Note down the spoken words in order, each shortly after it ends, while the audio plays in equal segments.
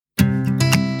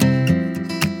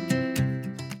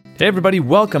Hey everybody,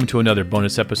 welcome to another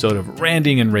bonus episode of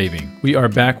Randing and Raving. We are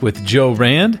back with Joe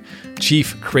Rand,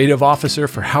 Chief Creative Officer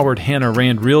for Howard Hanna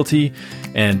Rand Realty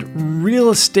and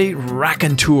Real Estate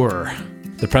Raconteur.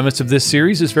 The premise of this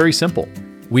series is very simple.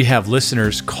 We have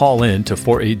listeners call in to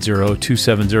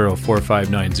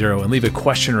 480-270-4590 and leave a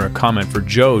question or a comment for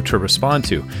Joe to respond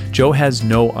to. Joe has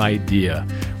no idea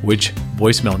which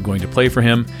voicemail I'm going to play for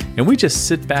him, and we just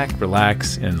sit back,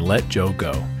 relax, and let Joe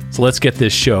go. So let's get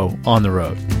this show on the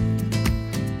road.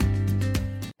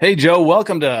 Hey, Joe,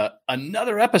 welcome to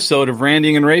another episode of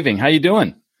Randing and Raving. How you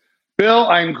doing? Bill,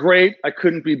 I'm great. I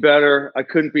couldn't be better. I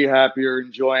couldn't be happier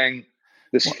enjoying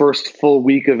this first full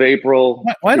week of April.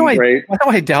 Why do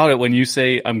I doubt it when you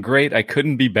say I'm great? I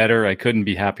couldn't be better. I couldn't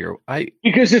be happier.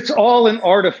 Because it's all an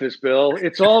artifice, Bill.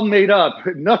 It's all made up.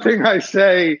 Nothing I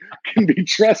say can be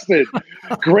trusted.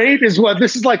 Great is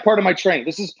this is like part of my training.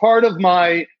 This is part of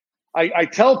my, I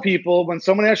tell people when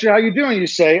someone asks you how you're doing, you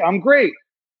say, I'm great.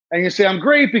 And you say, I'm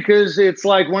great because it's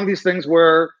like one of these things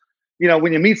where, you know,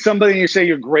 when you meet somebody and you say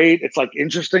you're great, it's like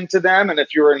interesting to them. And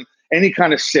if you're in any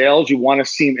kind of sales, you want to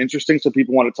seem interesting so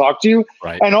people want to talk to you.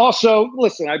 Right. And also,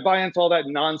 listen, I buy into all that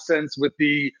nonsense with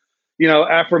the, you know,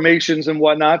 affirmations and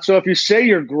whatnot. So if you say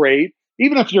you're great,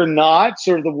 even if you're not,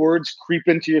 sort of the words creep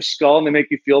into your skull and they make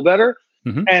you feel better.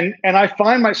 Mm-hmm. And I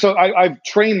find I've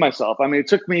trained myself. I mean, it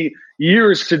took me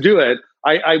years to do it.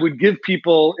 I would give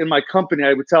people in my company,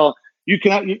 I would tell you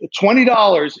can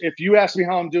 $20 if you ask me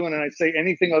how I'm doing and I say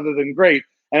anything other than great.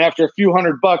 And after a few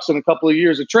 $100 and a couple of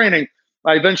years of training,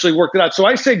 I eventually worked it out. So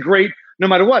I say great no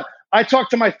matter what. I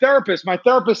talk to my therapist. My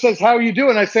therapist says, how are you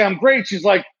doing? I say, I'm great. She's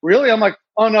like, really? I'm like,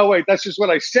 oh, no, wait, that's just what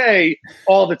I say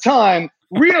all the time.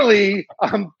 Really,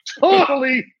 I'm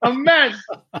totally a mess.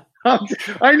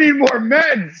 I need more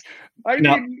meds.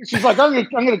 She's like, I'm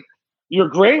gonna, you're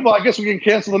great. Well, I guess we can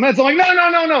cancel the meds. I'm like,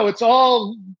 no. It's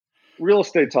all real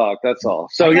estate talk. That's all.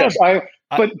 So yes, but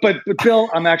Bill,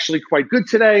 I'm actually quite good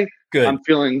today. Good. I'm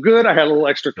feeling good. I had a little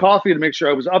extra coffee to make sure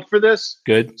I was up for this.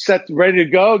 Good. Set, ready to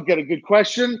go. Get a good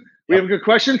question. We have a good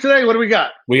question today. What do we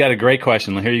got? We got a great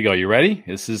question. Here you go. You ready?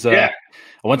 This is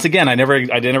once again, I never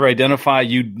identify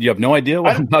you. You have no idea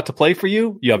what I'm about to play for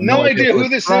you. You have no idea who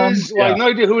this is. Well, I have no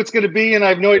idea who it's going to be, and I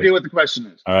have no idea what the question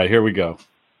is. All right, here we go.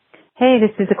 Hey, this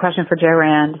is a question for Joe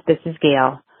Rand. This is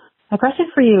Gail. My question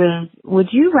for you is,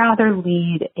 would you rather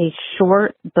lead a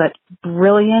short but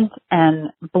brilliant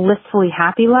and blissfully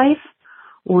happy life,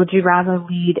 or would you rather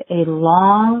lead a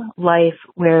long life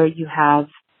where you have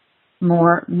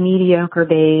more mediocre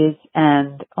days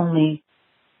and only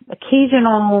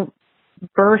occasional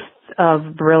bursts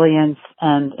of brilliance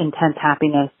and intense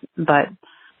happiness, but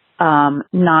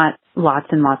not lots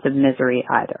and lots of misery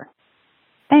either?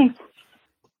 Thanks.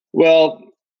 Well,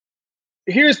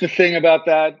 here's the thing about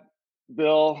that,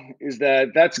 Bill, is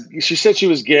she said she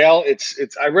was Gail.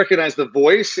 I recognize the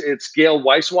voice. It's Gail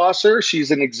Weisswasser.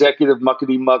 She's an executive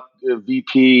muckety-muck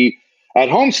VP at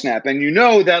HomeSnap. And you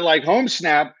know that like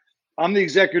HomeSnap, I'm the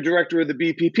executive director of the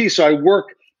BPP. So I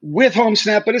work with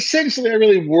HomeSnap, but essentially I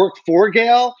really work for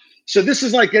Gail. So this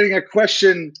is like getting a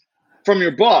question from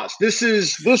your boss. This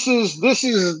is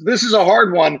a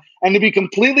hard one. And to be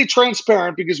completely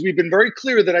transparent, because we've been very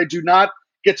clear that I do not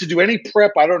get to do any prep.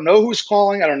 I don't know who's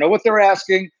calling. I don't know what they're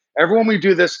asking. Everyone we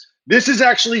do this is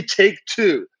actually take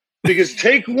two, because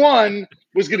take one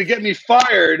was going to get me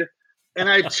fired.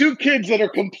 And I have two kids that are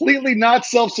completely not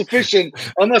self-sufficient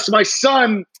unless my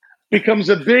son becomes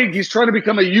he's trying to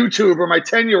become a YouTuber, my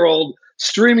 10-year-old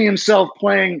streaming himself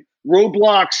playing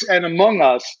Roblox and Among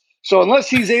Us. So unless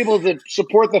he's able to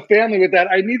support the family with that,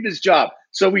 I need this job.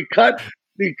 So we're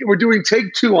doing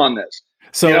take two on this.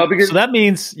 So, so that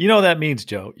means,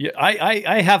 Joe,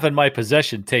 I have in my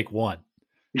possession take one.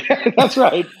 Yeah, that's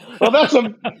right. Well,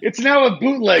 it's now a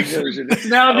bootleg version. It's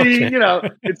now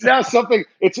it's now something,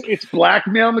 it's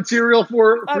blackmail material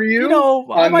for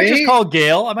you. I might just call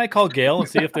Gail. I might call Gail and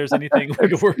see if there's anything we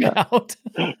can work out.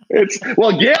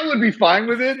 Gail would be fine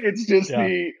with it. It's just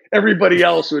everybody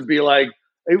else would be like,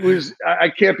 I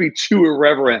can't be too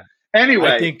irreverent.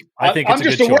 Anyway, I think I'm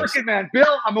just a working man,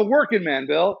 Bill. I'm a working man,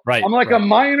 Bill. Right. I'm like a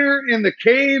miner in the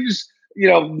caves,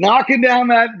 knocking down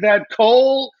that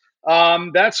coal.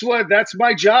 That's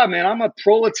my job, man. I'm a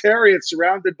proletariat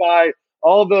surrounded by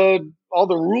all the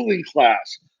ruling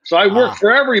class. So I work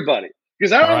for everybody,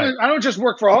 because I don't just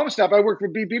work for HomeSnap. I work for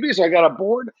BPP. So I got a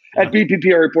board at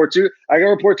BPP I report to. I got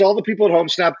to report to all the people at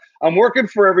HomeSnap. I'm working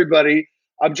for everybody.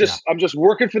 I'm just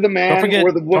working for the man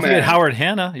or the woman. Don't forget Howard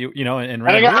Hanna, and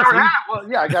I got Howard Hanna.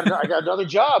 Well, yeah, I got another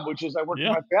job, which is I work for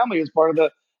my family as part of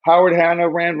the Howard Hanna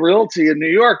Rand Realty in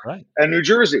New York and New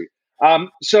Jersey.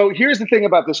 So here's the thing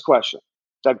about this question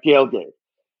that Gail gave.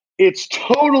 It's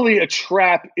totally a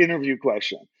trap interview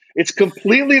question. It's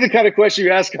completely the kind of question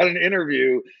you ask on an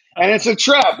interview, and it's a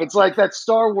trap. It's like that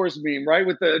Star Wars meme, right?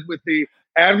 With the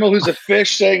admiral who's a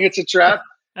fish saying it's a trap.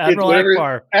 It's Admiral whatever.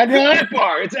 Akbar. Admiral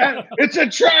Akbar. It's a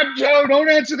trap, Joe. Don't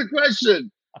answer the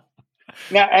question.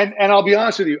 Now, and I'll be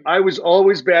honest with you, I was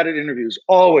always bad at interviews,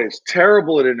 always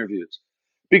terrible at interviews,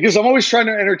 because I'm always trying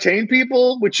to entertain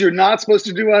people, which you're not supposed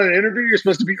to do on an interview. You're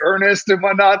supposed to be earnest and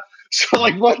whatnot. So,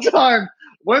 like one time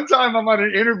I'm on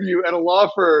an interview at a law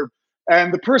firm,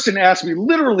 and the person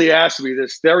literally asked me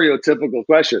this stereotypical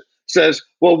question. Says,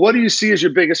 "Well, what do you see as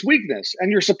your biggest weakness?"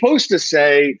 And you're supposed to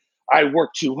say, "I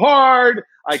work too hard.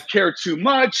 I care too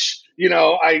much.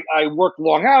 I work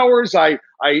long hours. I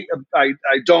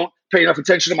don't pay enough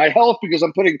attention to my health because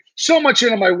I'm putting so much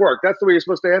into my work." That's the way you're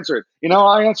supposed to answer it. You know how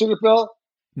I answered it, Bill?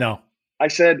 No. I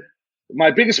said, my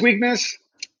biggest weakness,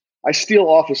 I steal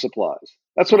office supplies.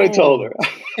 That's what I told her.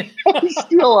 I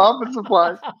steal office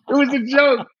supplies. It was a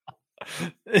joke.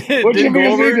 What did you go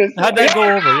over? How'd that go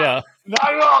over? Yeah.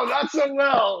 Not so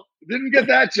well. Didn't get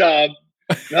that job.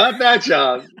 Not that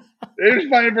job. They just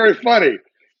find it very funny.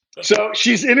 So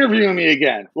she's interviewing me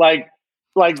again. Like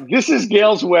this is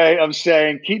Gail's way of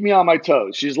saying, keep me on my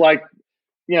toes. She's like,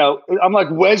 I'm like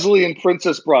Wesley in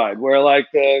Princess Bride, where like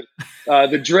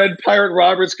the dread pirate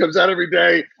Roberts comes out every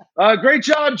day. Great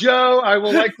job, Joe. I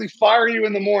will likely fire you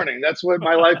in the morning. That's what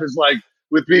my life is like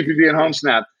with BPP and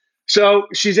HomeSnap. So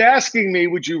she's asking me,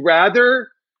 would you rather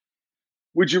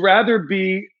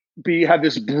have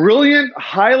this brilliant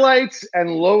highlights and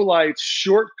lowlights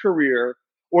short career,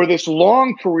 or this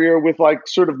long career with like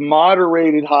sort of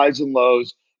moderated highs and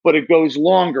lows, but it goes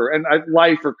longer, and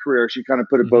life or career? She kind of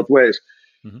put it both ways.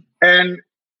 Mm-hmm. And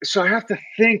so I have to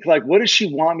think, like, what does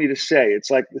she want me to say?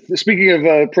 It's like, speaking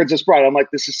of Princess Bride, I'm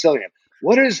like the Sicilian.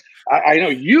 I know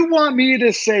you want me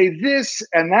to say this,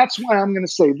 and that's why I'm going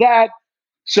to say that.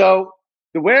 So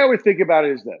the way I would think about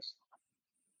it is this.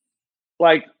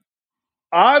 Like,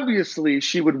 obviously,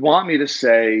 she would want me to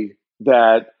say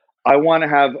that I want to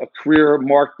have a career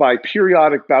marked by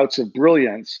periodic bouts of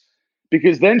brilliance,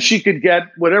 because then she could get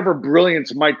whatever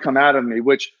brilliance might come out of me,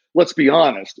 which, let's be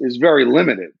honest, is very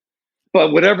limited.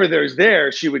 But whatever there's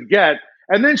there, she would get,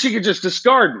 and then she could just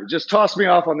discard me, just toss me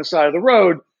off on the side of the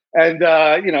road, and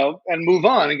and move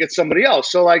on and get somebody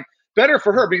else. So like, better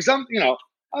for her, because I'm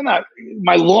not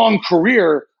my long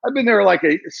career. I've been there like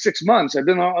 6 months. I've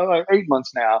been 8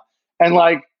 months now. And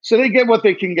like, so they get what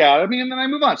they can get out of me, and then I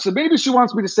move on. So maybe she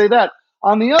wants me to say that.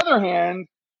 On the other hand,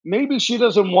 maybe she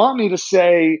doesn't want me to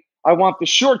say, I want the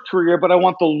short career, but I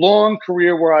want the long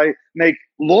career where I make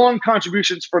long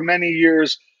contributions for many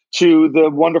years to the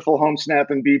wonderful HomeSnap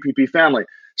and BPP family.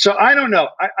 So I don't know.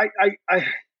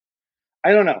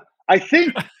 I don't know. I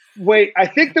think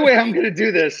the way I'm going to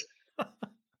do this.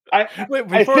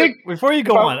 Before you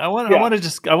go on, I want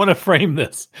to frame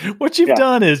this. What you've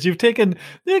done is you've taken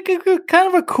kind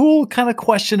of a cool kind of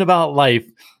question about life,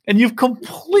 and you've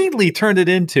completely turned it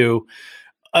into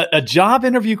a job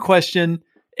interview question,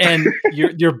 and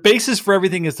your basis for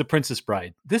everything is the Princess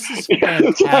Bride. This is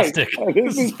fantastic. Right.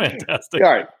 This is fantastic.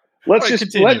 All right.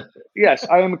 Yes,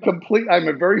 I'm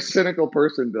a very cynical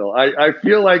person, Bill. I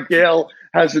feel like Gail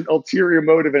has an ulterior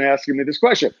motive in asking me this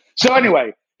question. So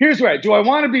anyway, here's where do I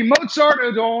want to be Mozart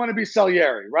or do I want to be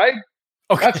Salieri, right?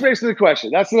 Okay. That's basically the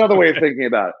question. That's another way of thinking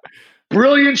about it.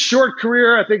 Brilliant short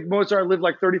career. I think Mozart lived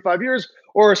like 35 years,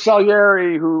 or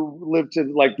Salieri, who lived to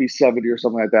like be 70 or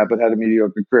something like that, but had a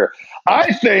mediocre career.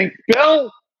 I think,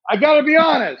 Bill, I got to be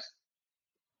honest.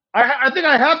 I think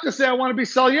I have to say I want to be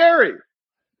Salieri,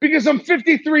 because I'm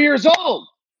 53 years old.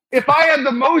 If I had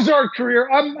the Mozart career,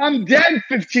 I'm dead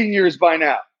 15 years by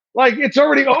now. Like, it's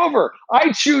already over.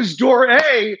 I choose door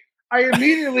A.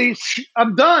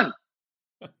 I'm done.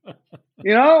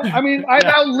 I mean, I've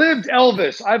outlived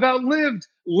Elvis. I've outlived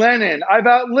Lennon. I've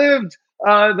outlived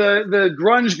the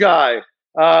grunge guy.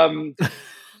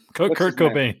 Kurt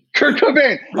Cobain. Kurt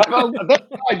Cobain. That's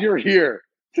why you're here,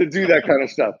 to do that kind of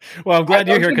stuff. Well, I'm glad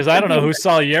you're here, because I don't know who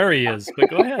Salieri is, but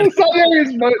go ahead. Salieri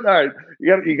is all right.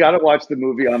 You got to watch the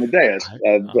movie Amadeus.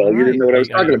 You didn't know what I was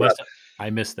talking about. I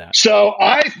missed that. So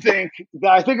I think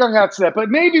I'm going to have to say that. But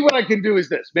maybe what I can do is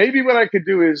this. Maybe what I could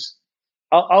do is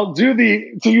I'll do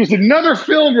to use another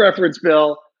film reference,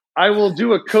 Bill. I will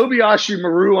do a Kobayashi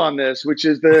Maru on this, which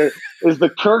is the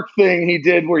Kirk thing he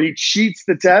did where he cheats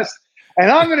the test. And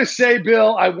I'm going to say,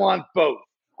 Bill, I want both.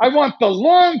 I want the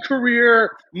long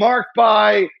career marked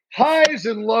by highs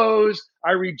and lows.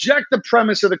 I reject the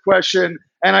premise of the question,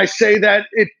 and I say that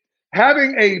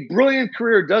having a brilliant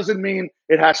career doesn't mean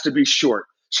it has to be short.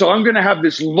 So I'm going to have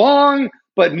this long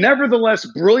but nevertheless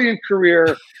brilliant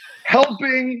career,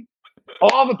 helping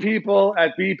all the people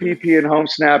at BPP and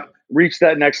HomeSnap reach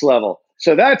that next level.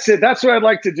 So that's it. That's what I'd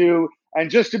like to do. And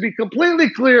just to be completely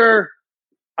clear,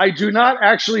 I do not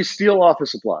actually steal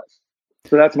office supplies.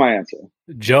 So that's my answer.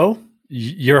 Joe,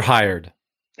 you're hired.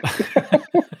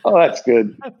 Oh, that's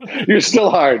good. You're still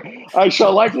hired. I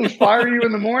shall likely fire you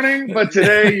in the morning, but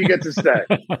today you get to stay.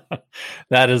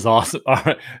 That is awesome. All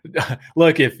right.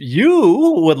 Look, if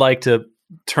you would like to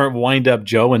wind up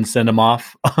Joe and send him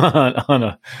off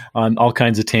on all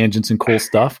kinds of tangents and cool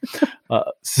stuff,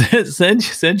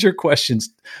 send your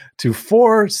questions to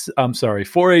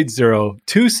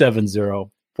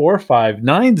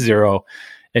 480-270-4590,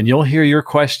 and you'll hear your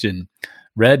question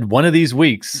read one of these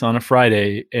weeks on a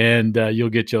Friday, and you'll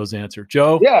get Joe's answer.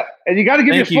 Joe? Yeah, and you got to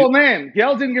give your full name.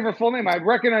 Gail didn't give her full name. I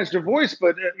recognized her voice,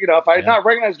 but if I had not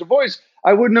recognized her voice,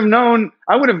 I wouldn't have known.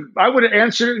 I would have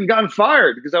answered it and gotten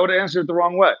fired because I would have answered it the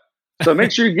wrong way. So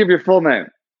make sure you give your full name.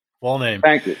 Full name.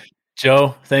 Thank you.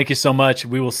 Joe, thank you so much.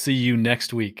 We will see you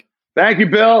next week. Thank you,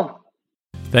 Bill.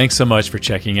 Thanks so much for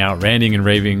checking out Randing and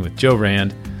Raving with Joe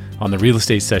Rand on the Real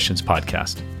Estate Sessions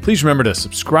podcast. Please remember to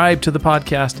subscribe to the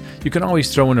podcast. You can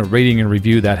always throw in a rating and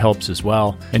review. That helps as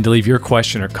well. And to leave your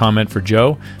question or comment for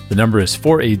Joe, the number is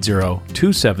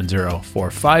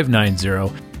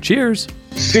 480-270-4590. Cheers.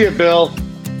 See you, Bill.